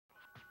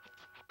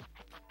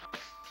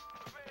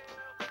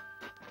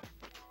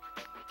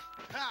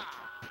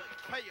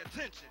pay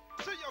attention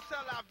to your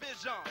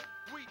television.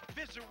 We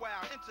visual,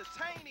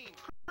 entertaining,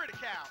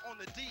 critical on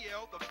the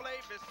DL. The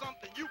flavor is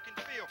something you can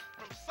feel.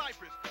 From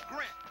Cypress,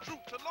 Grant, Drew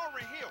to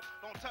Lauryn Hill.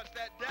 Don't touch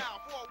that dial.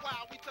 For a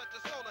while we touch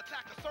a soul,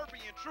 attack a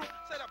Serbian troop.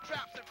 Set up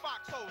traps in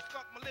foxholes.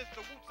 Skunk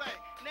Melissa, Wu-Tang,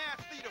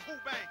 Nasty to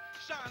Wu-Bang,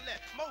 Sean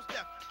Lett, Mos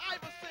Def,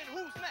 Iverson,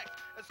 who's next?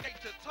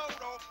 Escape to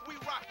Toto. We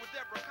rock with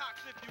Deborah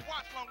Cox. If you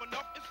watch long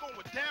enough, it's going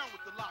down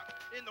with the lock.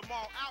 In the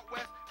mall out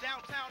west,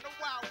 downtown, the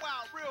wild,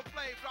 wild, real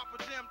flav, drop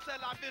a gem,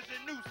 television,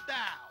 new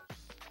styles.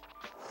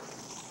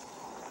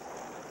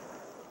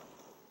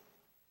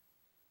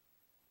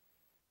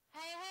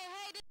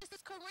 Hey, this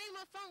is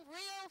Karimah from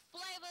Real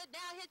Flava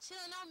down here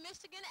chilling on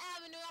Michigan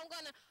Avenue. I'm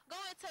going to go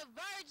into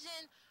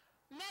Virgin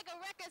Mega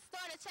Record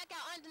Store to check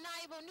out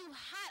undeniable new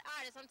hot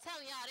artists. I'm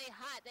telling y'all, they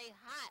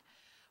hot.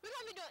 We're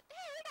going to be doing,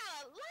 we got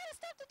a lot of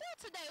stuff to do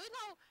today. We're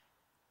going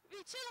to be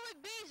chilling with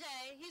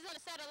BJay. He's going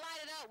to set a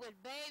light it up with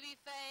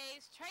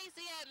Babyface,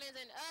 Tracey Edmonds,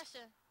 and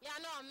Usher.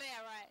 Y'all know I'm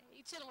mad, right?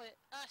 He chilling with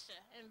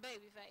Usher and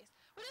Babyface.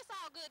 But it's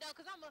all good, though,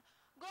 because I'm going to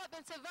go up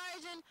into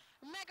Virgin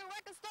Mega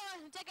Record Store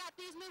and check out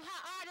these new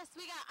hot artists.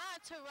 We got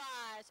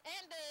Entourage,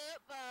 End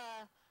Up,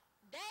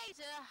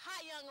 Deja,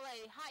 hot young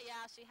lady. Hot,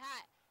 y'all. She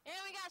hot. And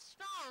we got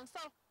Strong.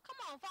 So come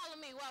on, follow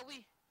me while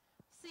we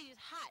see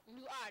these hot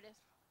new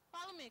artists.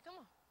 Follow me.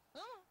 Come on.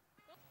 Come on.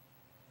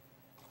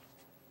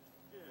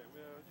 Yeah,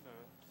 well, you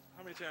know,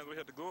 how many times we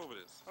had to go over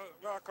this?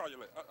 Well, I'll call you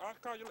later. I'll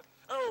call you later.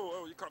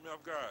 Oh, you caught me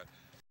off guard.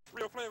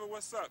 Real Flava,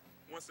 what's up?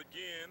 Once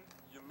again,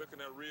 you're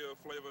looking at Real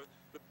Flava,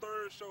 the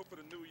third show for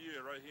the new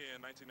year right here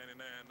in 1999,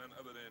 none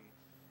other than,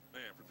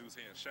 man, produced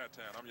here in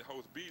Chi-Town. I'm your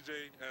host,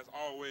 BJay, as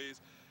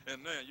always.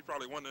 And man, you're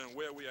probably wondering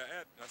where we are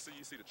at. I see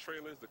you see the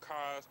trailers, the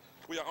cars.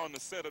 We are on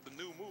the set of the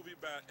new movie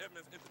by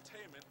Edmonds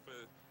Entertainment for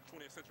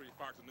 20th Century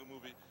Fox, a new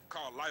movie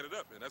called Light It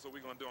Up. And that's what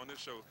we're going to do on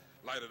this show,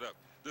 Light It Up.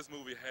 This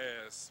movie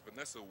has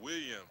Vanessa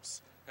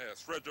Williams,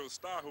 has Fredro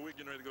Starr, who we're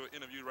getting ready to go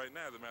interview right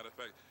now, as a matter of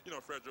fact. You know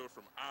Fredro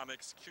from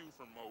Onyx, Q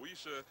from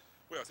Moesha.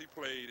 Who else? He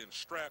played in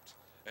Strapped.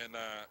 And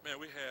man,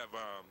 we have,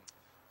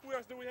 who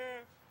else do we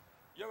have?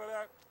 Yell it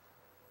out.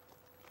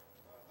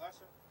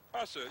 Usher.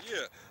 Usher,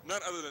 yeah. None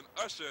other than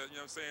Usher, you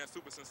know what I'm saying,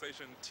 super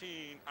sensation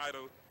teen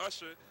idol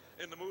Usher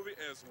in the movie,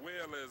 as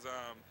well as,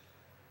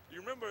 you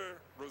remember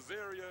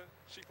Rosario?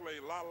 She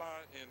played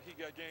Lala in He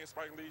Got Game,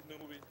 Spike Lee's new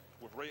movie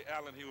with Ray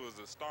Allen. He was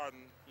a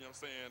starting, you know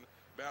what I'm saying,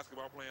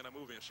 basketball player in that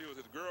movie, and she was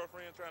his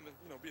girlfriend trying to,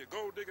 you know, be a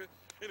gold digger.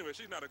 Anyway,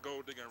 she's not a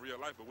gold digger in real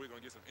life, but we're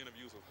going to get some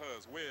interviews with her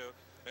as well.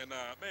 And,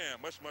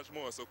 man, much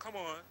more. So come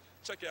on,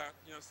 check out,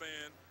 you know what I'm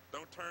saying,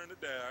 don't turn the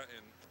dial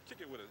and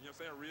kick it with us, you know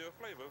what I'm saying, Real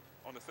Flava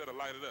on the set of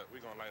Light It Up. We're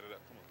going to light it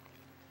up. Come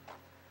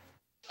on.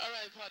 All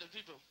right, party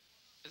people,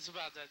 it's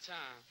about that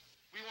time.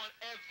 We want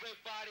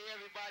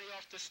everybody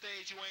off the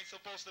stage. You ain't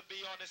supposed to be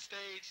on the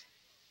stage.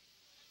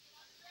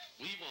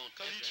 We won't.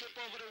 Cause you trip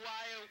over the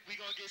wire, we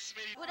gonna get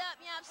Smitty. What up,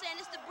 you know what I'm saying?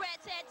 It's the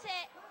Brat Tat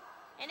Tat.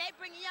 And they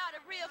bringing y'all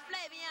the Real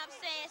Flava, you know what I'm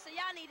saying? So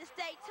y'all need to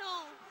stay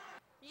tuned.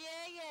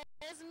 Yeah,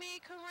 it's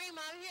me,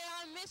 Karimah. I'm here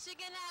on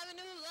Michigan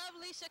Avenue,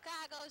 lovely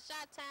Chicago,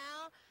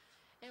 Chi-Town.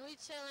 And we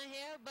chilling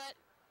here, but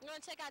we're gonna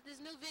check out this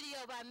new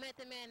video by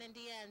Method Man and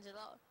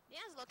D'Angelo.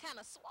 D'Angelo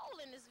kind of swole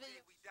in this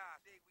video.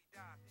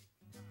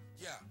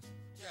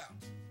 Yeah,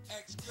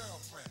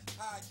 ex-girlfriend,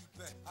 how you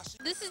been?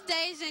 This is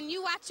Deja, and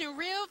you watching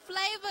Real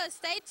Flava.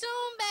 Stay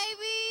tuned,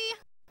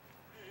 baby.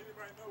 Hey,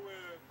 anybody know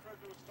where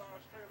Fredro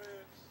Starr's trailer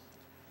is?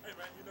 Hey,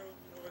 man, you know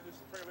what this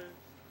trailer is?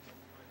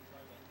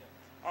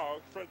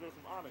 Oh, Fredro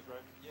from Onyx,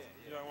 right? Yeah.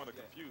 You don't want to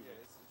confuse me.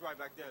 It's right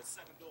back there,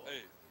 second door.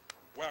 Hey,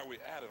 while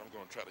we're at it, I'm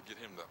going to try to get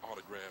him to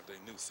autograph their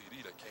new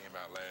CD that came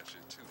out last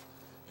year, too.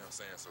 You know what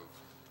I'm saying? So,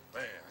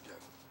 man, I got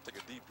to take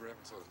a deep breath.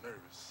 I'm sort of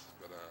nervous.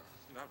 But,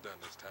 you know, I've done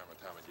this time and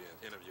time again,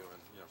 interviewing,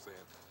 you know what I'm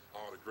saying,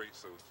 all the greats.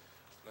 So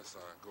let's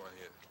go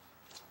ahead.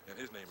 And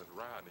his name is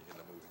Rodney in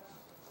the movie.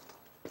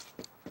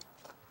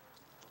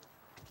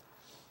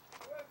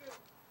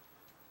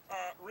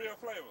 Real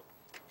Flava.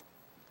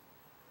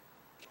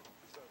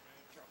 What's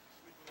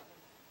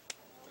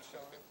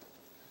up,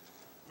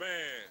 man?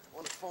 Man.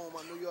 On the phone,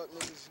 my New York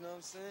niggas, you know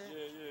what I'm saying?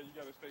 Yeah, you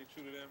gotta stay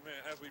true to them, man.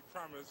 As we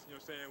promised, you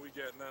know what I'm saying, we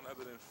got none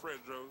other than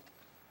Fredro.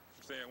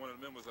 I'm saying one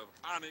of the members of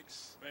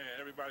Onyx. Man,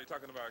 everybody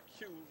talking about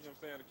Q, you know what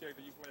I'm saying, the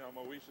character you play on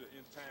Moesha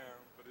in town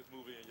for this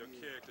movie, and your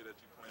character that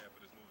you playing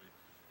for this movie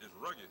is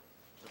rugged.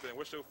 I'm saying,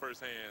 what's your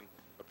first-hand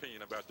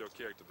opinion about your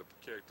character, the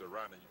character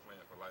Rodney you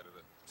playing for Light It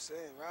Up? I'm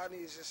saying,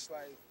 Rodney is just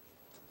like,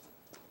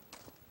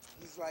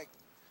 he's like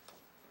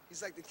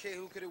the kid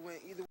who could have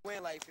went either way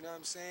in life, you know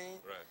what I'm saying?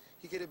 Right.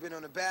 He could have been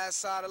on the bad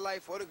side of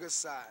life or the good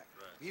side.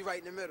 Right. He right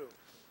in the middle.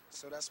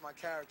 So that's my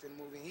character in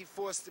the movie. He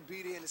forced to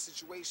be there in the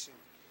situation.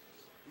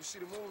 You see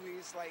the movie,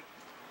 it's like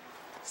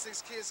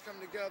 6 kids come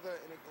together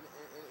and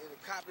a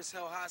cop is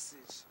held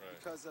hostage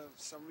because of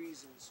some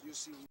reasons. You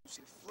see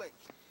the flick.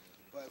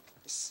 But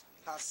it's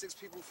how 6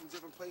 people from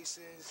different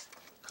places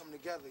come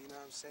together, you know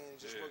what I'm saying?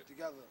 Just work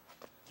together.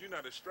 You're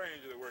not a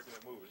stranger to working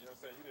in movies, you know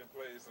what I'm saying? You didn't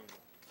play some,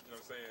 you know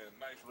what I'm saying,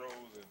 nice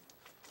roles and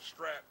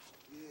Strapped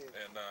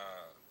and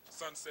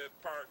Sunset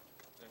Park.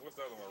 And what's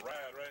the other one?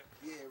 Ride, right?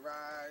 Yeah,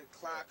 Ride,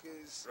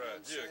 Clockers. Right,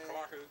 You know yeah,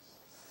 Clockers.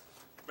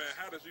 Man,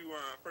 how did you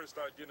first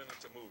start getting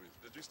into movies?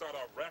 Did you start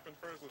off rapping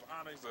first with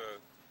Onyx, or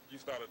you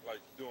started like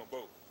doing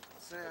both?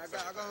 I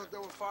got hooked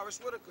up with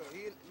Forest Whitaker.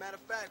 Matter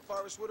of fact,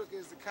 Forest Whitaker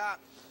is the cop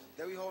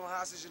that we holding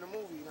hostage in the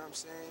movie, you know what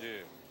I'm saying?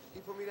 Yeah. He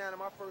put me down in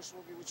my first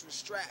movie, which was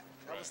Strap.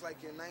 That was like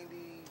in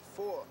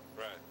 '94.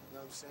 Right. You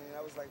know what I'm saying?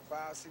 That was like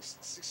 6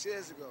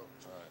 years ago.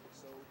 Right.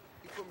 So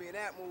he put me in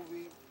that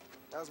movie.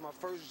 That was my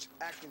first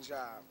acting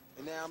job.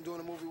 And now I'm doing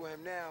a movie with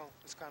him now.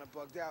 It's kind of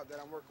bugged out that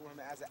I'm working with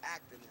him as an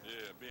actor now.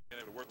 Yeah, being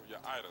able to work with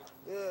your idol.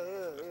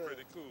 That's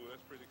pretty cool.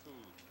 That's pretty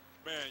cool.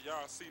 Man,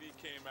 y'all CD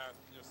came out,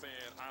 you know what I'm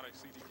saying? Onyx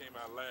CD came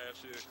out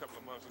last year, a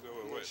couple of months ago.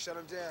 Or what? Shut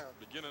him down.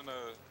 Beginning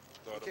of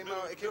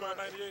It came out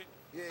 98?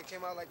 Yeah, it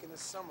came out like in the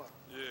summer.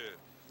 Yeah.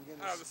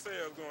 How's the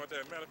sales going with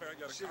that? Matter of fact, I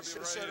got a copy right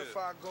here.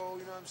 Certified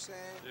gold, you know what I'm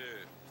saying?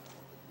 Yeah.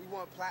 We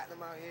want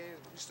platinum out here.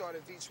 We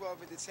started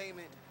V12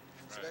 Entertainment,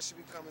 so that should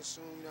be coming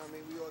soon, you know what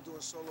I mean? We all doing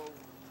solo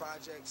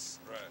projects.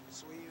 Right.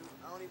 So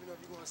I don't even know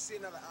if you're gonna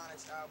see another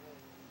Onyx album.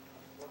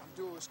 What we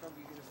do is gonna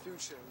be in the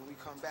future when we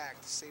come back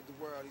to save the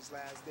world these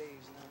last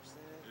days, you know what I'm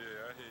saying?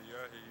 Yeah, I hear you,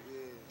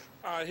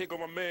 Yeah. All right, here go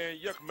my man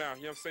Yuck Mouth,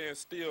 you know what I'm saying?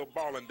 Still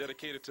ballin',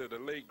 dedicated to the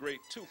late great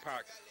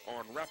Tupac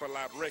on Rap A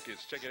Lot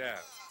Records. Check it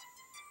out.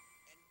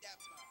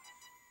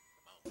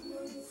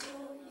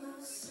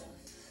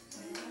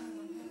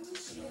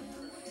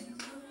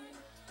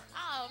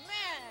 Oh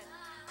man,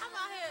 I'm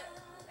out here,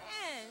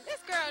 man.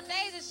 This girl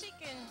Deja, she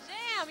can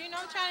jam. You know,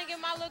 I'm trying to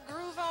get my little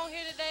groove on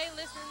here today,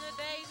 listening to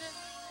Deja.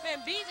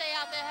 Man, BJay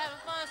out there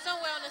having fun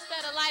somewhere on the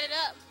set of Light It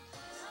Up.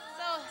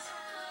 So,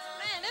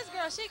 man, this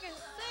girl, she can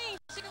sing.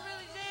 She can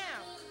really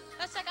jam.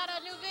 Let's check out her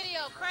new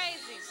video,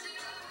 Crazy.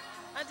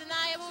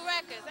 Undeniable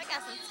Records. They got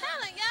some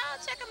talent, y'all.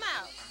 Check them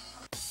out.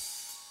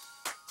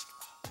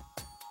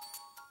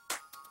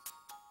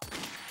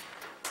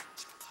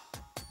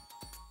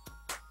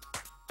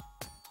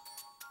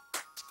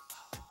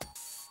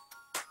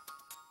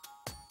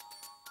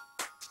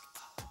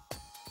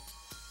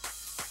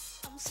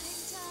 I'm sick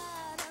and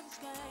tired of these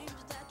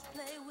games that you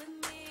play with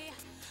me.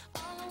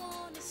 All I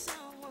want is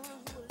someone who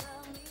will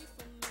love me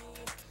for me.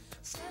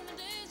 7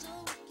 days a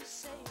week you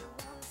say you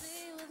wanna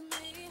be with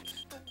me,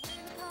 but when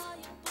I call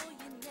you, boy,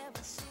 you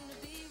never seem to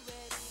be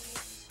ready.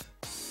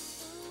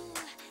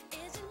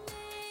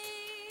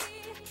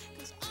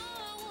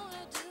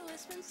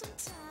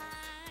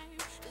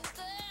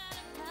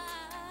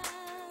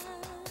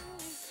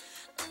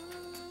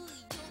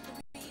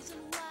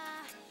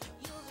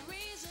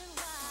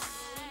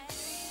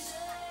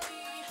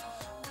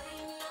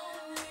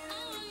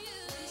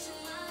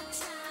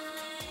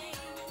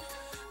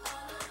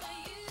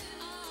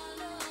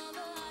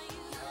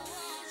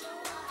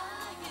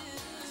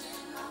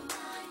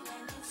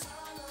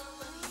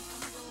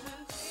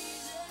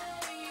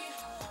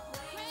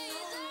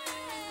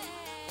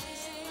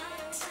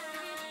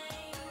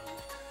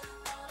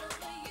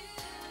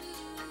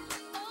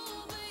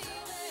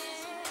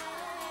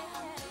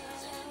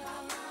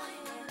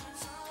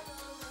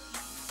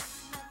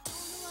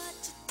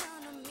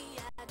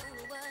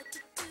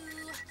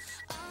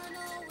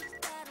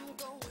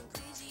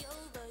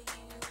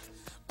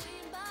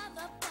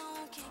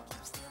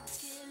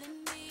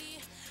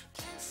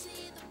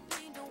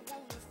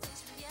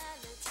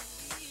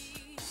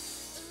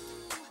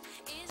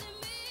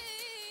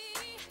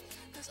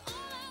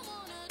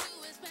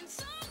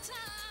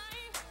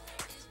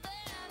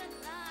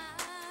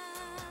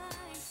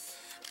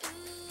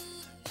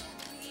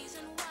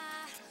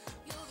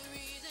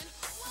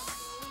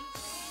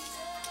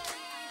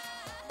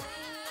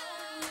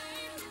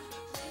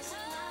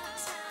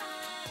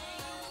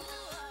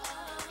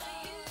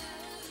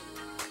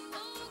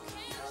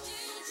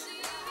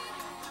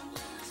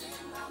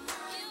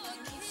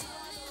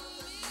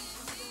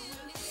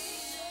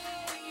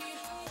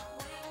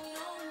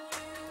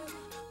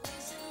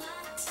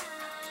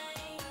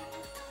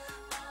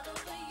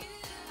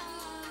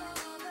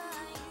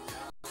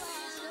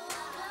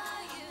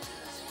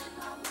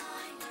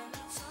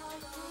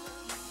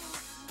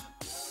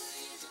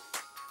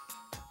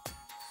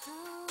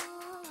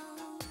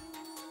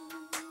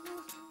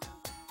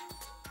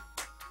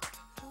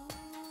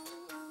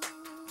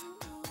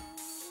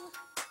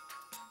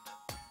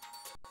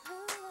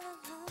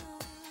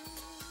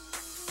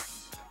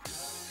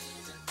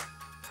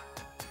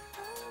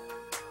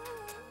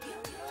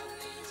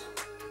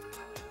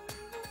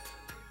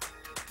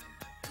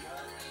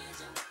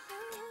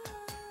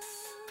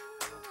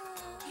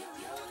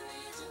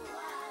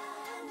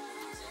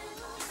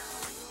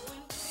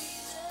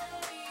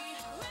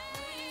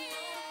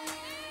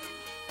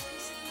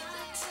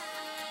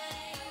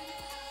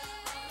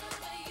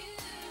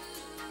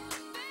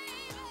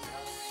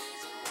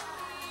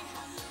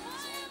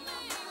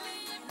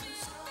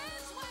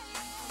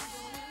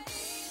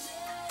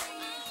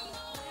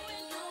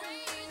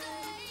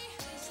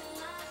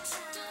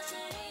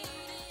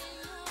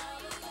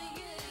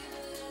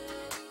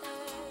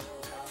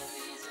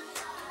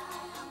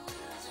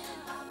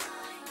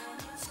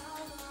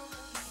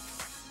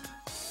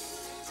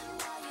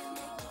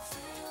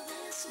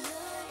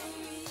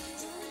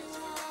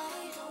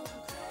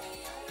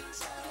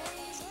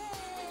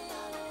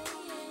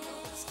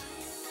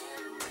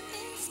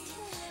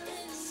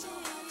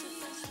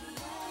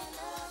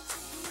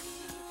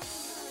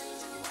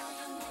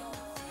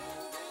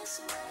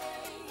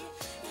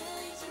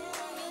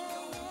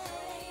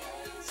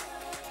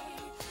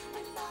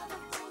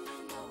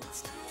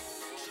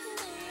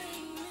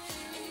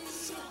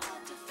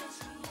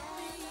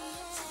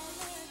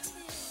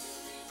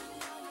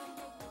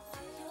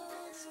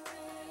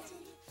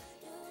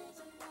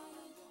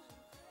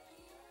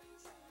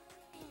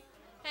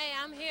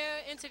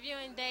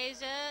 interviewing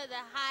Deja,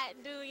 the hot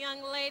new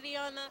young lady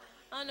on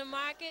the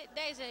market.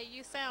 Deja,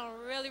 you sound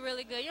really,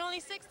 really good. You're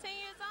only 16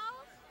 years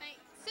old?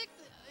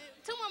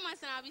 2 more months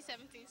and I'll be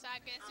 17, so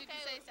I guess you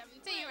can say 17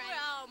 right We're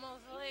now.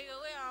 almost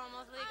legal. We're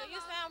almost legal. You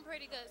sound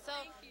pretty good. So,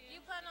 Thank you. You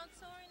plan on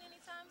touring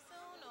anytime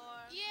soon, or?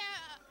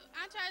 Yeah,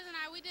 Entourage and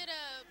we did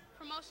a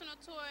promotional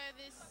tour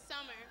this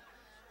summer.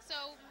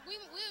 So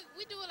we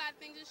do a lot of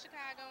things in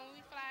Chicago, and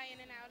we fly in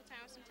and out of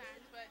town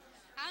sometimes, but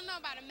I don't know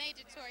about a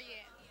major tour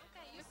yet.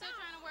 Okay, We're still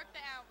trying to work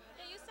the album.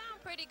 Yeah, you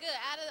sound pretty good.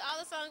 Out of all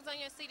the songs on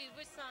your CD,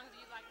 which song do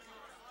you like the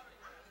most?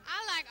 I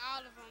like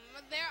all of them.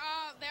 They're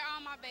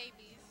all my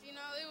babies. You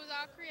know, it was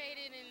all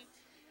created,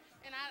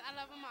 and I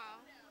love them all.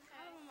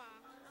 I love them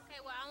all. Okay,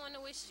 well, I want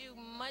to wish you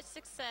much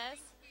success,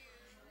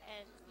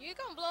 and you're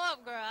gonna blow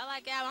up, girl. I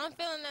like y'all. I'm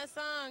feeling that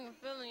song. I'm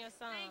feeling your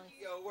song.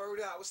 Yo,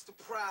 word out. What's the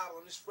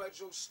problem? It's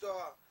Fredro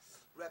Starr,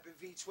 repping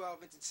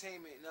V12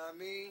 Entertainment. You know what I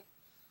mean?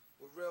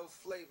 With real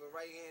flavor,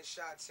 right here in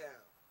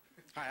Chi-Town.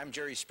 Hi, I'm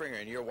Jerry Springer,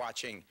 and you're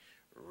watching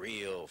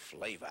Real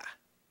Flava.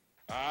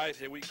 All right,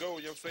 here we go.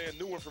 You know what I'm saying?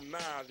 New one from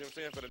Nas. You know what I'm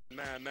saying? For the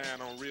 9-9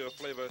 on Real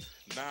Flavor.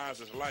 Nas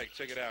is like.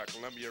 Check it out.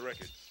 Columbia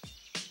Records.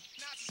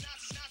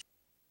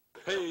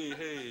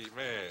 Hey,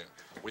 man.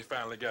 We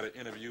finally got an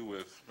interview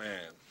with,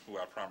 man, who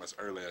I promised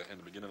earlier in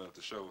the beginning of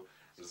the show,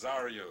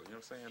 Rosario. You know what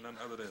I'm saying? None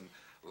other than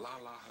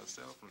Lala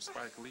herself from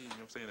Spike Lee. You know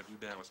what I'm saying? If you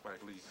down with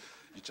Spike Lee,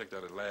 you checked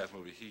out his last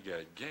movie, He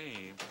Got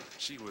Game.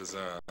 She was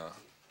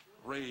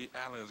Ray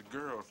Allen's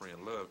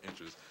girlfriend, love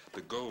interest, the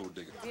gold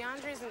digger.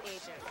 DeAndre's an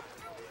agent.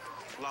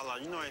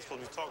 Lala, you know I ain't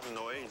supposed to be talking to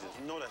no agents.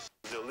 You know that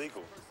shit's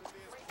illegal.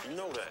 You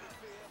know that.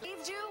 I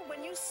believed you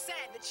when you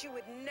said that you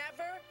would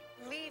never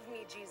leave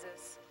me,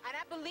 Jesus. And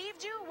I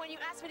believed you when you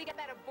asked me to get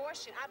that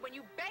abortion. When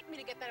you begged me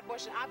to get that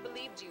abortion, I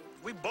believed you.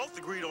 We both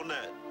agreed on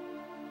that.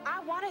 I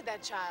wanted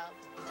that child.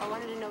 I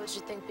wanted to know what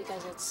you think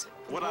because it's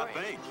What boring.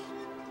 I think?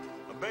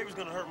 A baby's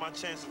gonna hurt my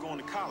chance of going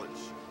to college.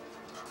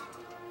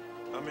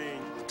 I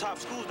mean, the top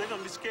schools, they're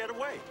gonna be scared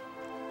away.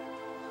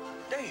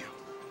 Damn.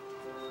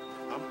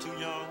 I'm too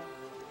young.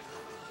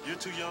 You're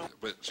too young.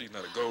 But she's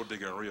not a gold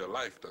digger in real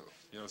life, though.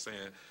 You know what I'm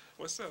saying?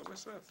 What's up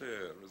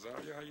there,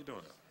 Rosario? How you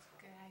doing?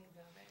 Good, how you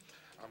doing, baby?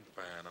 I'm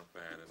fine. And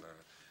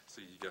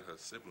see, you got her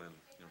sibling,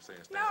 you know what I'm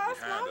saying, No, standing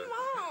it's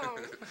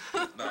behind my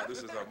her. No,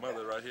 this is her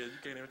mother right here. You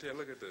can't even tell.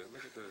 Look at the, you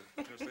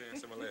know what I'm saying,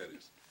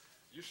 similarities.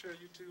 You sure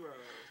you two are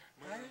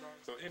mother and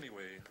daughter? So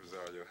anyway,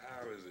 Rosario,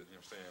 how is it, you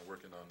know what I'm saying,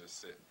 working on this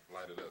set,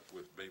 lighted up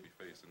with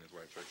Babyface and his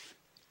wife Tracey?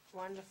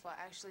 Wonderful.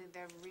 Actually,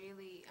 they're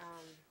really,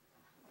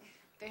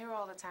 they're here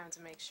all the time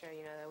to make sure,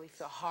 you know, that we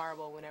feel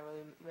horrible whenever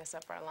we mess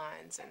up our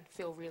lines and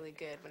feel really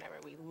good whenever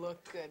we look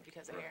good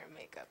because of hair and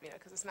makeup, you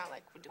know, because it's not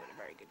like we're doing a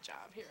very good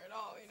job here at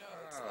all, you know.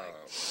 It's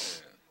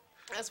like,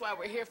 man. That's why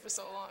we're here for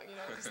so long, you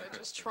know, because they're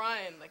just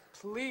trying, like,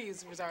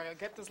 please, Rosario,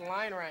 get this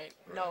line right.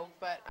 No,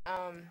 but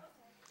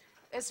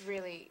it's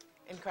really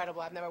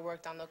incredible. I've never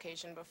worked on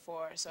location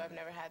before, so I've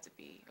never had to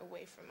be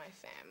away from my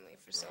family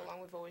for so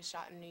long. We've always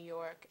shot in New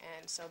York,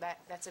 and so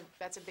that's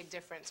a big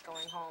difference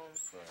going home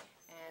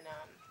and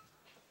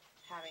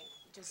having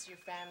just your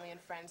family and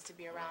friends to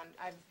be around.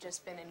 I've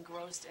just been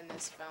engrossed in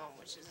this film,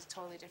 which is a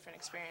totally different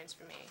experience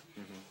for me.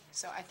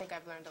 So I think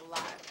I've learned a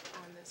lot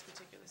on this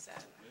particular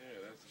set. Yeah,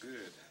 that's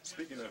good.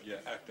 Speaking of your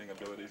acting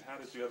abilities, how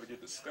did you ever get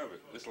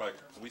discovered? It's like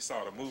we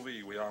saw the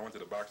movie, we all went to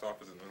the box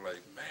office, and we're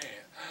like,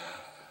 man,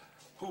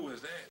 who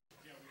is that?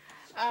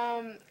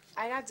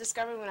 I got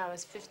discovered when I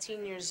was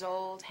 15 years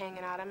old,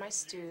 hanging out on my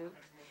stoop,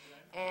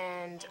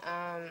 and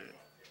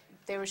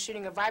they were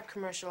shooting a Vibe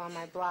commercial on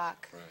my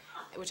block,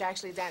 which I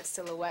actually danced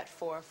silhouette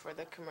for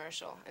the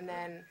commercial. And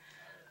then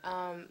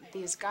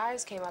these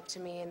guys came up to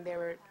me, and they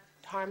were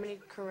Harmony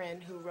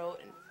Korine, who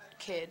wrote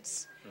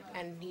Kids,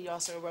 and he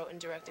also wrote and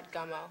directed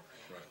Gummo,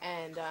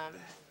 and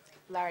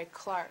Larry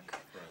Clark,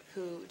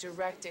 who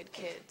directed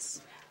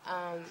Kids.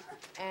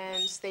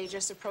 And they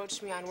just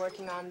approached me on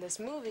working on this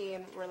movie,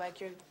 and were like,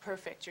 "You're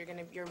perfect.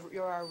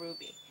 You're our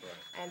Ruby."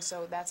 And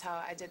so that's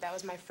how I did. That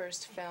was my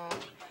first film,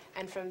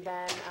 and from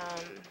then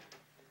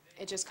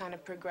it just kind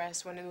of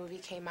progressed. When the movie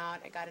came out,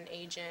 I got an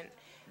agent,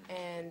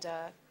 and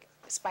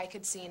Spike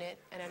had seen it.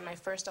 And in my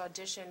first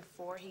audition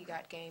for He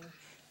Got Game,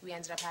 we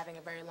ended up having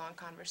a very long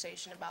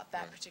conversation about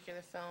that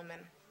particular film,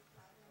 and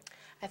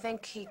I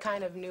think he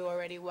kind of knew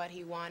already what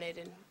he wanted,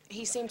 and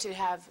he seemed to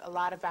have a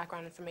lot of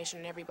background information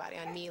on everybody,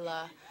 on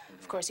Neela.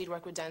 Of course, he'd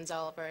worked with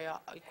Denzel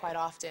quite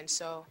often,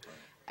 so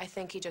I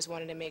think he just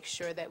wanted to make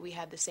sure that we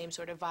had the same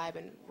sort of vibe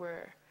and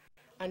were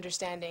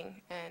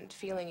understanding and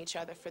feeling each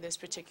other for this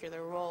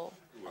particular role.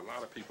 A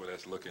lot of people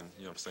that's looking,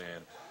 you know what I'm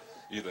saying,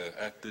 either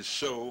at this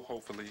show,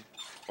 hopefully,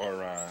 or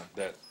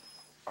that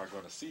are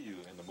going to see you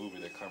in the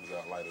movie that comes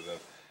out lighted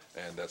up,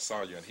 and that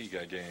saw you in He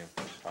Got Game,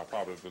 are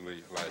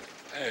probably like,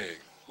 hey,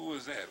 who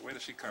is that? Where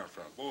did she come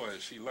from? Boy,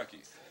 is she lucky.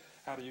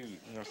 How do you, you know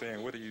what I'm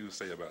saying, what do you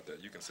say about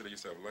that? You consider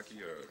yourself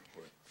lucky or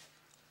what?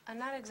 I'm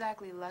not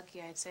exactly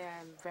lucky. I'd say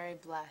I'm very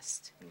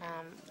blessed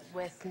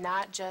with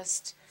not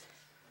just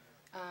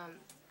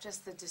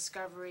the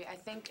discovery. I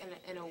think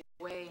in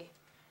a way,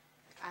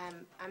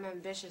 I'm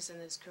ambitious in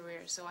this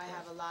career, so I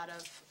have a lot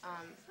of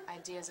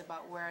ideas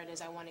about where it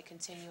is I want to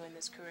continue in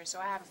this career. So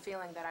I have a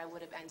feeling that I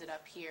would have ended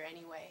up here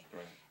anyway,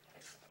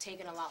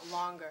 taken a lot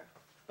longer.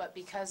 But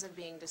because of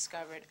being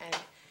discovered, and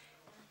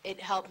it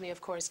helped me,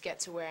 of course, get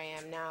to where I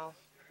am now.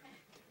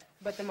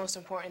 But the most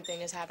important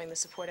thing is having the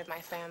support of my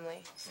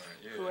family,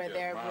 who are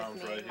there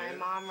with me. My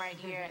mom right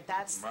here.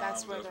 That's where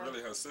that's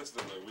really her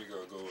sister, but we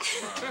gonna go with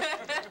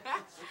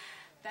mom.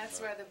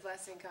 That's where the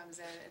blessing comes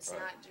in. It's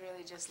not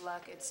really just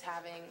luck. It's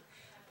having,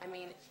 I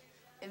mean,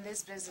 in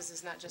this business,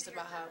 it's not just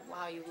about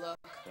how you look.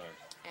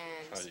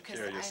 And how you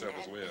carry yourself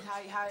as well.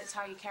 It's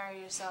how you carry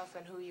yourself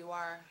and who you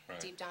are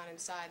deep down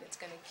inside. It's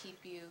going to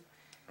keep you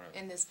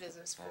in this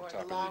business for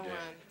the long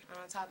run,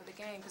 on top of the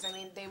game. Because, I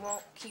mean, they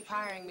won't keep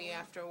hiring me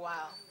after a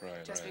while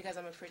just because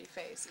I'm a pretty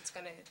face. It's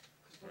going to...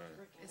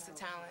 It's the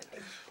talent.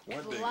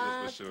 One thing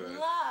is for sure.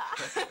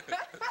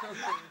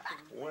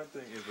 One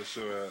thing is for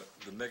sure,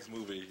 the next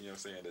movie, you know what I'm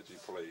saying, that you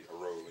play a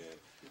role in,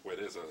 where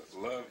there's a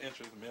love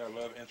interest, male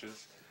love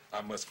interest,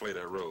 I must play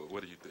that role.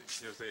 What do you think?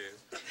 You know what I'm saying?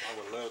 I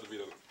would love to be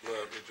the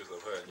love interest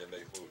of her in your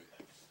next movie.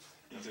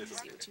 You know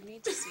what, what you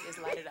need to see is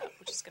Light It Up,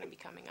 which is going to be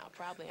coming out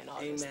probably in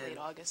August, late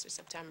August or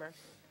September.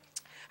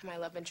 My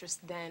love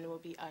interest then will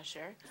be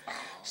Usher.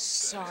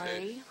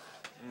 Sorry.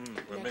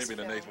 Well, maybe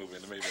the next movie.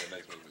 Maybe the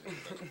next movie.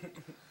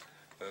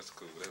 That's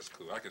cool. That's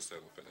cool. I can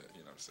settle for that.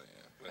 You know what I'm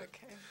saying? But,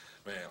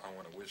 man, I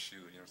want to wish you,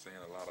 you know what I'm saying,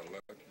 a lot of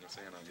luck. You know what I'm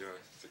saying, on your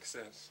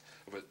success.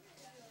 But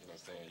you know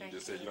what I'm saying, you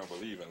just said you don't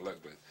believe in luck,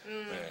 but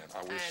man,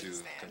 I wish you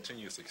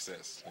continued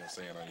success. You know what I'm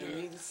saying, on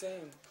your. You the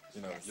same.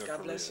 You know, your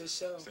God career. bless your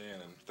show. You know what I'm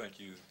saying, and thank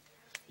you,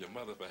 your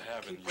mother, for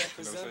having you. You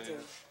know what I'm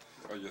saying?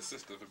 Or your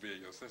sister for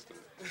being your sister.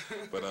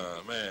 But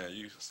man,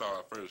 you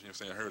saw it first. You know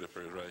what I'm saying, heard it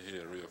first right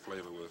here. Real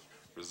Flavor with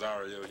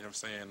Rosario, you know what I'm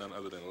saying? None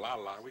other than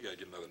Lala. We got to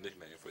get another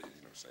nickname for you,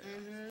 you know what I'm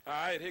saying? All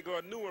right, here go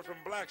a new one from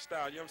Black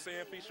Style, you know what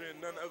I'm saying? Featuring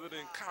none other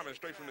than Common,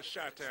 straight from the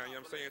Chi-Town, you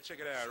know what I'm saying? Check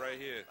it out right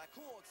here. Like,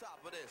 who on top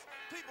of this?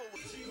 People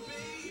with you,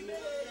 baby.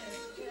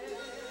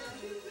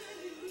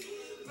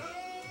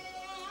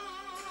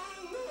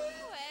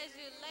 As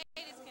you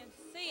ladies can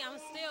see, I'm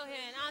still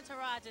here in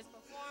Entourage's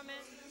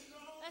performance.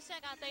 Let's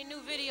check out their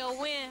new video,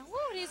 Win.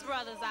 Woo, these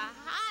brothers are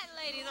hot,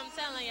 ladies, I'm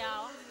telling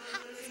y'all.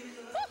 Hot.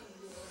 Woo.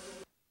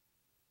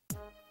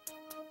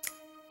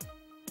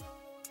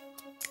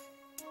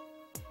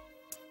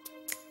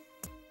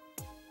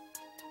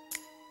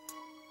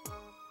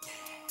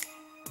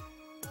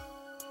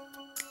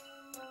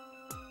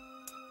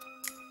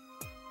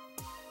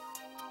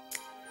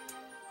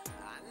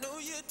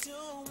 You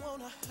don't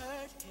wanna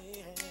hurt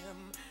him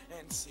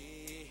and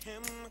see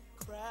him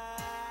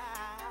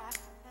cry,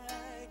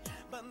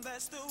 but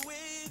that's the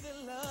way the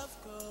love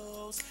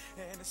goes,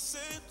 and there's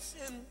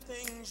certain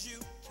things you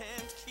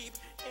can't keep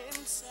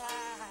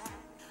inside.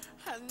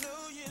 I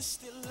know you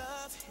still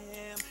love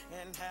him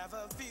and have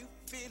a few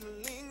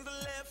feelings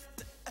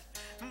left,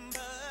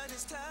 but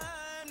it's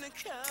time to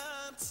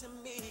come to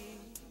me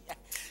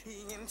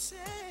and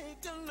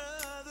take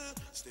another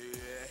step.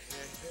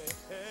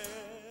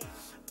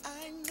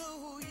 I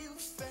know you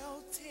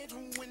felt it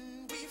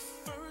when we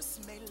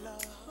first made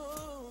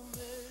love,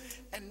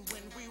 and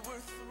when we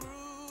were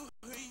through,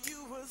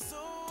 you was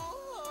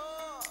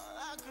all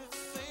I could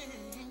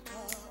think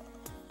of.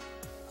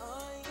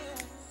 Oh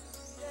yeah,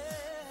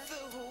 yeah.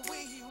 The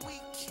way we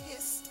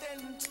kissed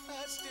and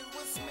touched, it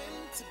was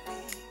meant to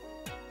be,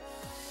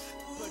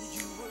 but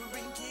you were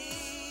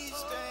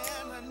engaged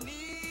and I need.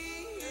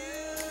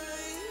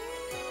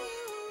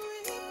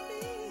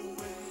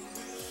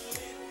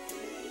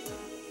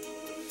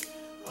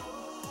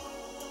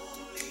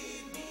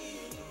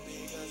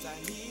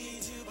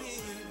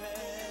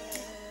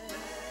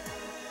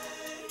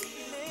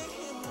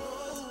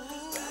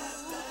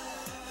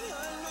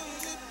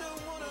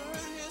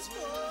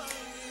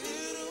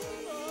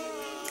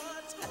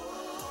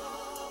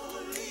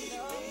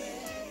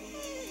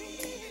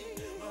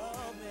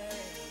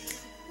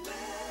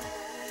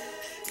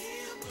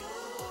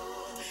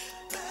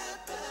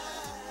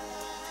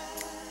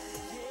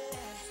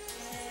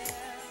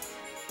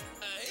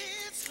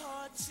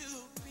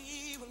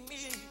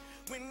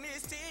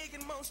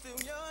 Most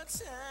of your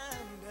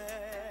time,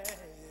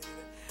 babe.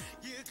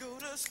 You go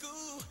to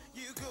school,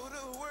 you go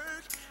to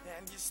work,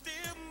 and you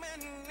still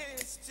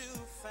manage to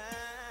find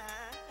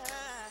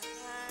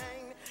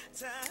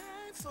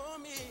time for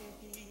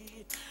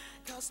me,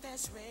 'cause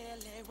that's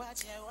really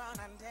what you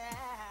wanna do.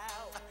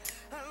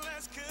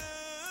 Let's cut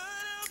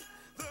out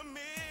the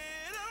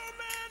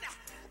middleman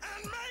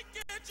and make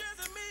it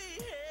just me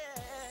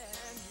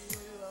and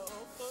you.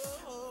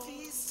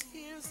 These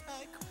tears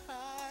I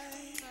cry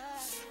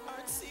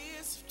are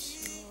tears of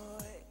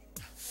joy,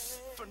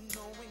 for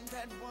knowing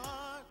that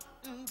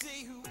one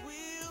day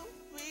we'll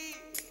be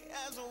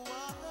as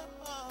one.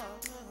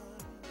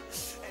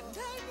 And I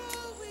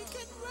know we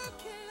can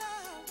work it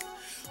out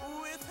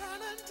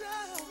without a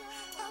doubt.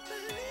 I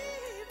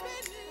believe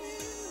in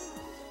you,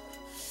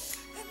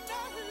 and I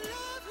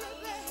love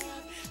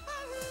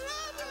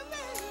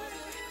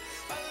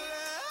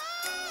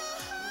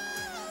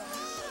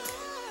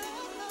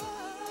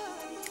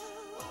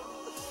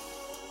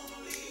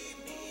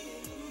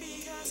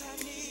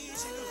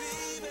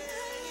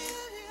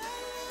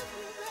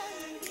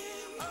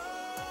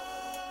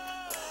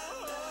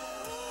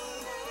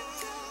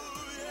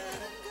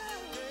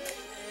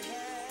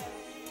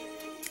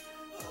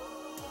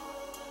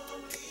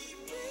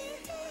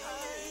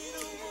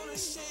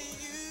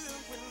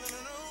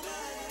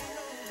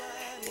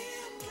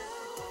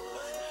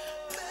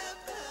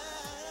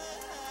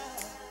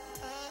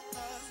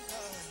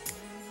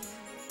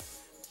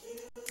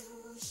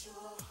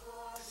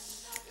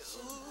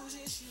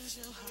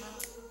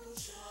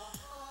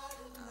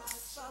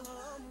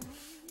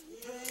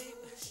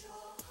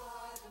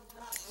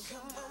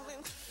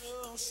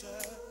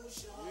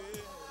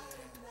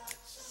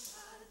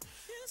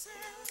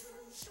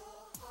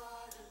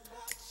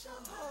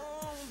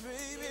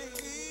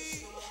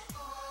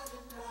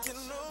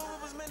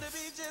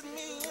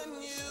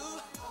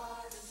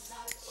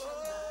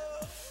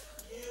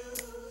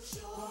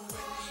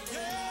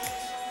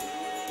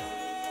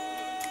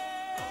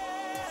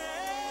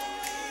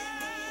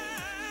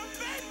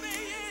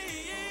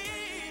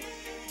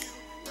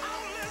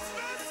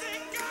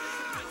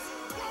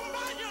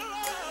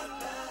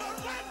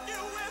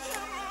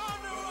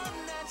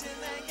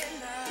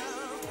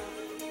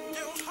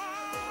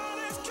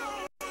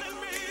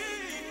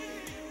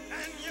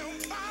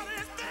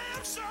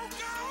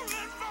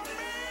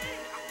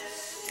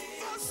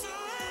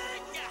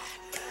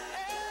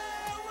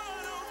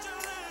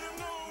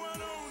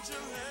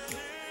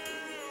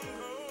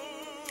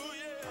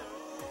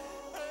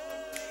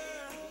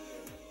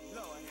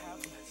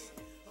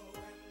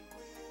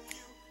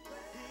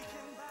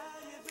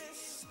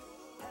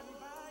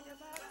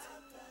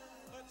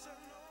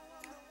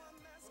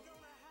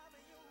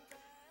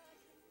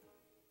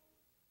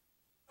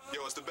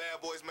What's the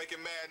bad boys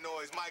making mad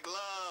noise? Mike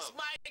Love. It's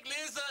Mike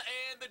Lizza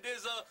and the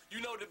Dizza.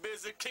 You know the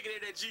Bizza. Kicking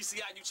it at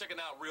GCI. You checking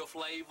out Real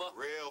Flavor.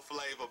 Real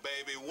Flavor,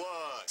 baby.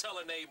 What? Tell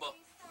a neighbor.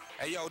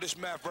 Hey, yo, this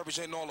Math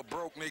representing all the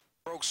broke niggas,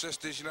 broke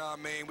sisters, you know what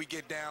I mean? We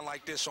get down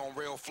like this on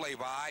Real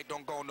Flavor, all right?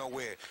 Don't go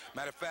nowhere.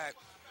 Matter of fact,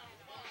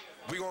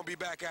 we gonna be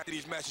back after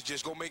these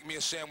messages. Go make me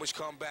a sandwich,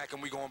 come back,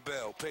 and we gonna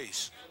bail.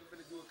 Peace. We're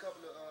gonna do a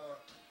couple of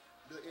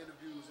the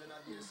interviews, and I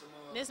get some.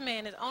 This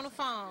man is on the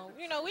phone.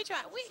 You know, we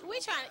trying.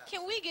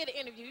 Can we get an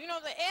interview? You know,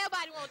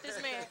 everybody wants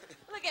this man.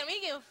 Look at him.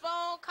 He getting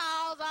phone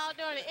calls all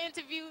during the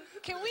interview.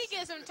 Can we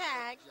get some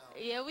time?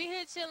 Yeah, we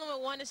here chilling with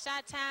one of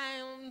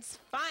Chi-Town's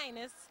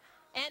finest,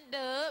 Aunt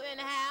Dub in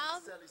the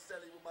house.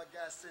 Selly with my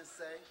guy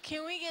Sensei.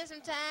 Can we get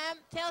some time?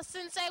 Tell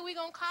Sensei we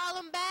gonna call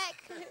him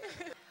back.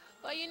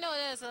 Well, you know,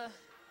 there's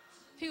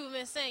people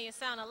been saying you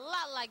sound a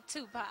lot like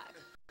Tupac.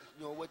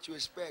 You know what you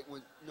expect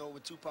when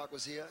when Tupac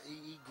was here.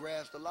 He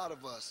grasped a lot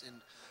of us,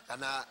 and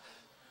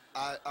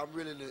I'm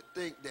willing to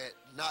think that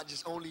not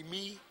just only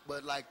me,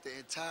 but like the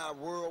entire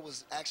world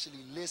was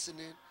actually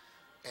listening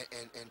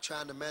and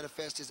trying to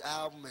manifest his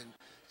album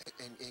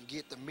and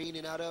get the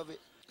meaning out of it.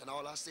 And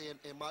all I say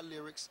in my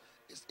lyrics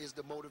is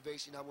the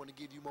motivation. I want to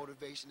give you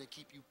motivation and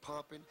keep you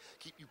pumping,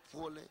 keep you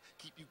pulling,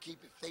 keep you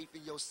keeping faith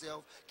in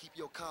yourself, keep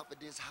your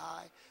confidence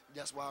high.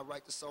 That's why I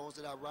write the songs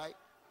that I write.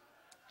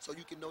 So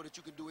you can know that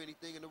you can do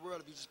anything in the world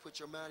if you just put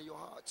your mind and your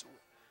heart to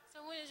it.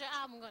 So when is your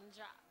album gonna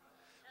drop?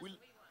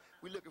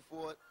 We're looking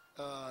for it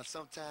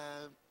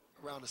sometime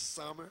around the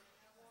summer.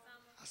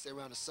 I say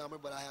around the summer,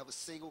 but I have a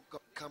single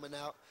coming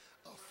out,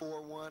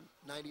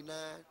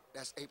 4/1/99.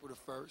 That's April the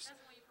 1st.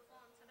 That's when you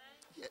perform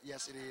today?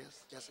 Yes, it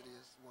is. Yes, it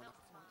is. One to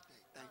perform today.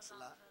 Thanks a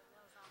lot.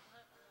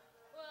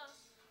 Well,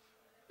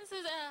 this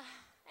is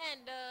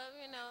and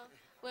you know,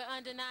 we're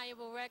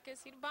Undeniable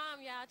Records. He the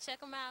bomb, y'all. Check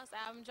him out. His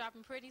album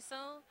dropping pretty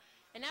soon.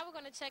 And now we're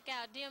gonna check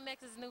out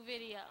DMX's new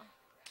video,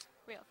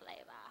 Real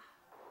Flavor.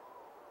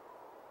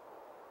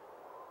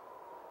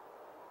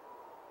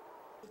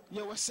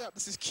 Yo, what's up?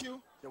 This is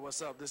Q. Yo,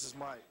 what's up? This is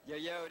Mike.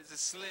 Yo, this is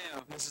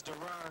Slim. This is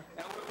Deron.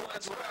 And we're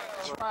What's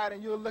Right. Right,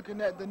 and you're looking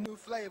at the new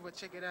flavor.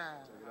 Check it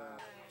out.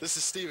 This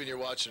is Steven. You're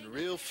watching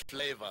Real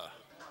Flavor.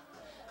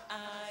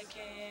 I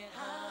can't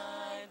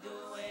hide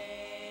the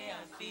way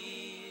I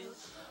feel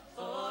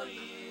for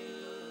you,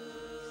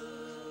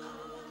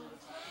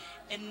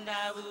 and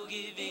I will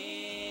give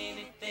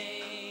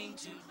anything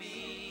to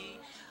be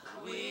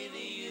with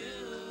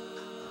you.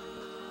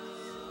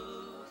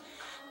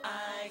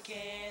 I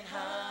can't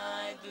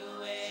hide the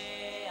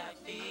way I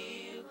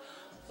feel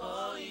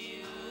for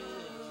you,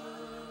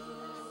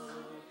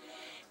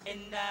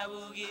 and I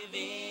will give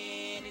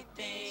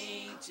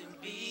anything to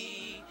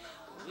be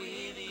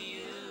with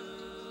you.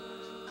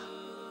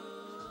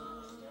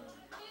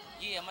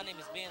 Yeah, my name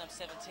is Ben, I'm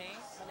 17.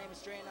 My name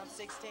is Dre and I'm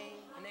 16.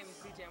 My name is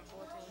BJay, I'm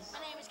 14. My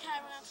name is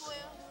Karimah, I'm 12.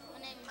 My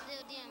name is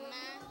Lil D, I'm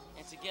 9.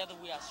 And together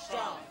we are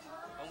strong.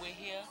 And we're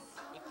here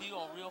with you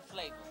on Real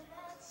Flavor.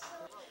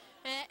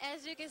 And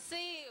as you can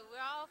see,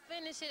 we're all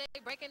finished. They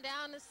breaking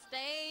down the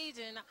stage,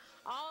 and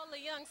all the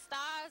young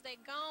stars, they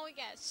gone. We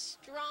got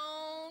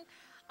Strong,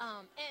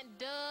 Aunt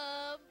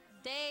Dub,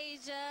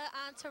 Deja,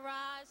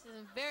 Entourage,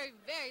 and very,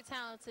 very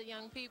talented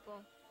young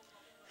people.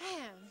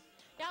 Man,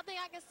 y'all think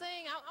I can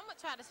sing? I'm gonna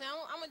try to sing.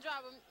 I'm gonna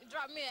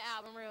drop me an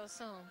album real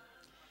soon.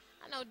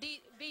 I know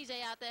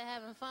BJay out there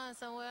having fun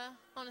somewhere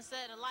on the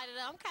set and light it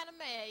up. I'm kind of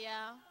mad,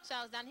 y'all.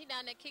 Shouts down. He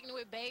down there kicking it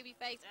with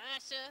Babyface,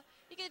 Usher.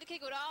 He get to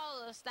kick it with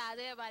all the stars.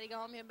 Everybody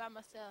go. I'm here by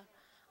myself.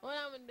 What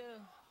I'm gonna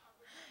do?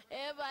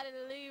 Everybody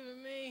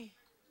leaving me.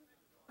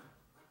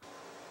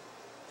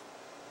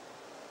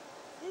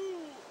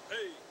 Woo!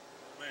 Hey,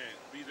 man,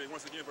 BJay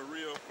once again for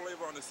Real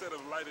Flavor on the set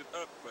of Light It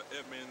Up for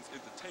Edmonds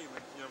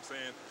Entertainment. You know what I'm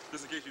saying?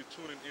 Just in case you're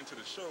tuning into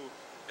the show,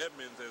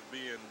 Edmonds as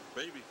being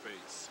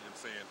Babyface, you know what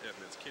I'm saying,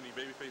 Edmonds, Kenny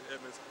Babyface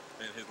Edmonds,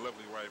 and his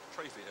lovely wife,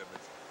 Tracey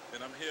Edmonds.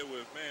 And I'm here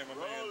with, man, my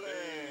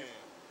man,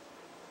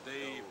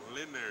 Dave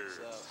Leonard.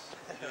 You know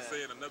what I'm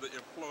saying? Another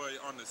employee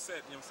on the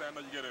set. You know what I'm saying?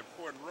 I know you got an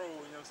important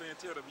role. You know what I'm saying?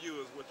 Tell the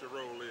viewers what your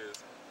role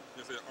is,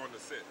 you know what I'm saying, on the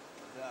set.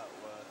 Yeah,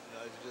 well, you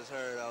know, as you just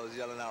heard, I was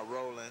yelling out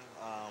rolling.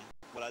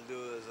 What I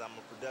do is I'm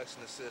a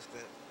production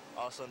assistant,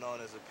 also known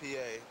as a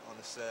PA on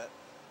the set.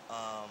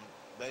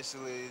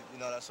 Basically, you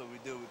know, that's what we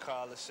do. We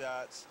call the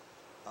shots.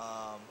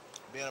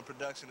 Being a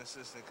production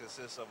assistant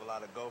consists of a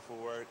lot of go for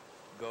work.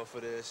 Go for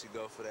this, you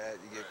go for that,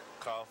 you get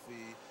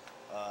coffee,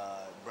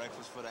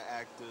 breakfast for the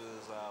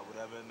actors,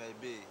 whatever it may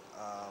be.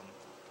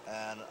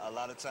 And a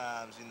lot of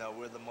times, you know,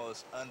 we're the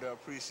most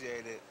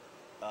underappreciated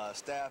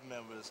staff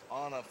members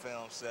on a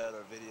film set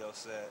or video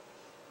set.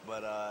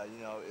 But,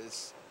 you know,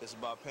 it's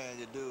about paying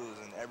your dues,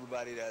 and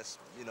everybody that's,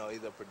 you know,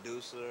 either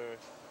producer,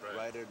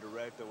 writer,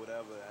 director,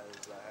 whatever,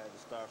 has had to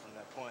start from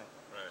that point.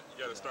 Right.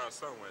 You got to start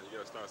somewhere. You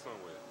got to start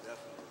somewhere.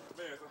 Definitely.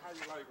 Man, so how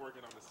you like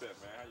working on the set,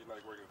 man? How you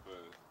like working for,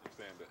 you know,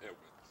 saying, the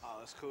Edmonds? Oh,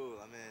 it's cool.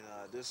 I mean,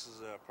 this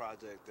is a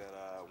project that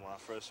when I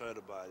first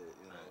heard about it,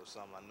 you know, it was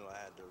something I knew I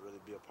had to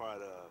really be a part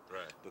of.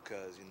 Right.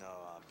 Because, you know,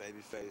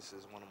 Babyface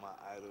is one of my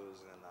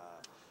idols, and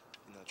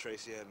you know,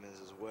 Tracey Edmonds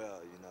as well.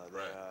 You know,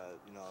 they're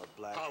you know,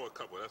 black power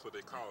couple. That's what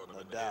they call them.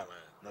 No doubt,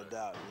 no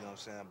doubt. You know what I'm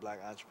saying? Black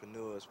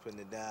entrepreneurs putting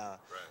it down.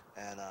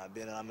 And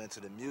being that I'm into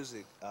the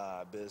music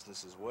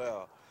business as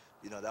well,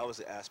 you know, that was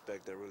the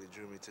aspect that really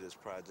drew me to this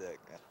project.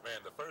 Man,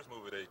 the first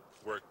movie they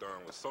worked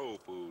on was Soul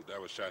Food.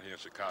 That was shot here in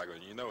Chicago,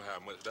 and you know how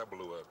much that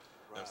blew up.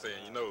 You know what I'm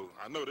saying? You know,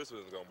 I know this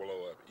one's gonna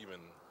blow up even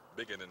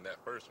bigger than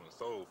that first one,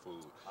 Soul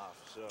Food.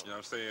 For sure. You know what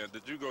I'm saying?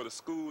 Did you go to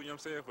school, you know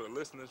what I'm saying, for the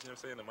listeners, you know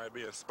what I'm saying, that might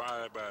be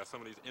inspired by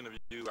some of these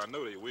interviews? I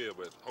know they will,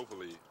 but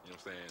hopefully, you know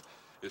what I'm saying,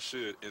 it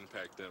should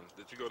impact them.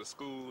 Did you go to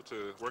school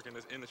to work in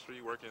this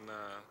industry, work in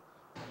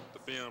the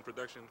film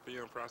production,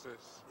 film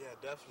process? Yeah,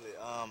 definitely.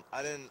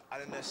 I didn't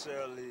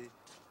necessarily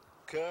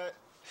cut.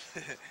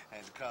 I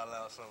had to call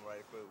out something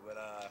right quick, but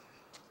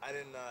I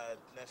didn't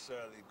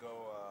necessarily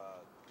go,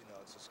 you know,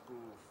 to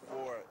school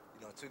for,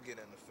 you know, to get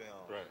into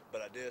film.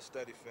 But I did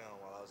study film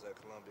while I was at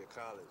Columbia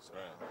College.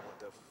 I went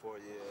there for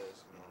 4 years.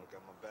 You know,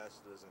 got my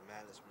bachelor's in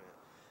management,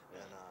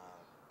 and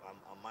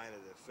I minored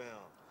in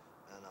film.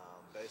 And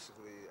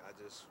basically, I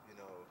just, you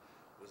know,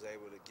 was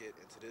able to get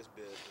into this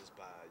business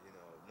by, you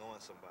know,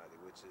 knowing somebody,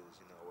 which is,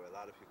 you know, where a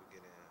lot of people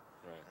get in.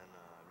 And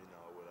you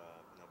know, with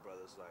you know,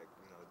 brothers like,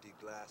 you know, D.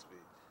 Gillespie,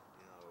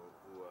 you know,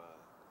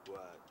 who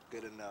are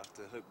good enough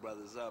to hook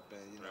brothers up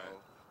and, you know,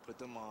 put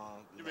them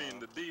on. You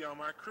mean the D on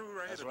my crew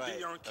right That's here? The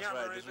D on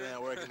camera right This there?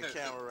 man working the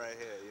camera right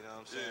here, you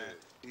know what I'm saying?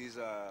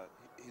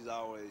 He's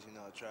always, you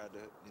know, tried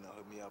to, you know,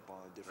 hook me up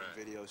on different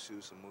video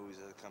shoots and movies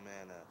that come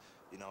in.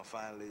 You know,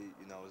 finally,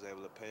 you know, was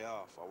able to pay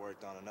off. I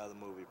worked on another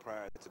movie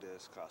prior to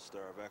this called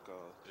Stir of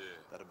Echoes.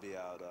 That'll be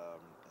out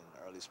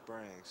in early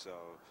spring. So,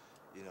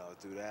 you know,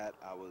 through that,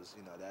 I was,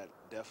 you know, that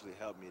definitely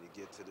helped me to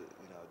get to the,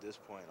 you know, this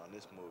point on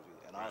this movie.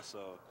 And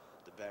also,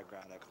 the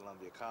background at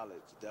Columbia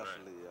College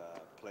definitely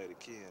played a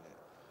key in it.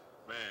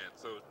 Man,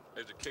 so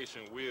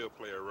education will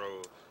play a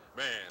role.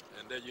 Man,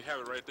 and there you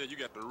have it right there. You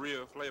got the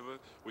real flavor.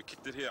 We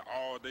kicked it here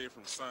all day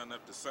from sun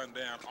up to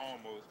sundown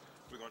almost.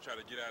 We're going to try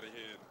to get out of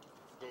here and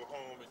go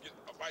home and get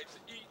a bite to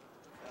eat.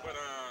 But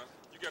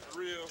you got the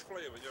real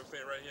flavor, you know what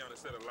I'm saying, right here on the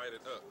set of Light It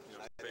Up. You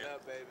know what I'm saying? Light It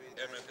Up, baby.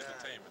 Edmonds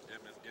Entertainment.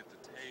 Edmonds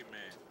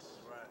Entertainment.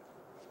 Right.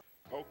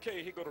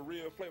 Okay, here go the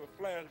real flavor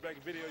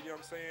flashback video, you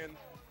know what I'm saying?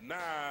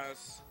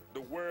 Nas,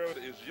 the world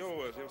is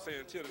yours, you know what I'm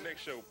saying? Until the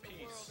next show,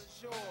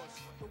 peace.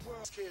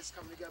 Kids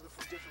come together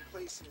from different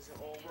places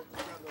and all work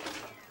together.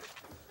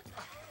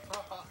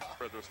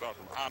 Fredro Starr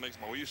from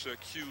Onyx, Moesha,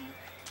 Q,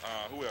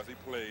 who else? He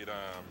played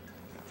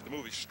the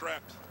movie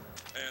Strapped.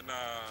 And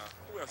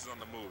who else is on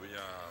the movie?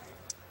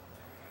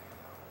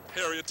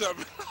 Harriet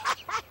Tubman.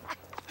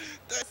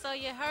 So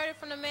you heard it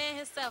from the man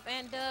himself,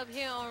 and Dub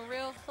here on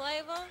Real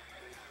Flavor.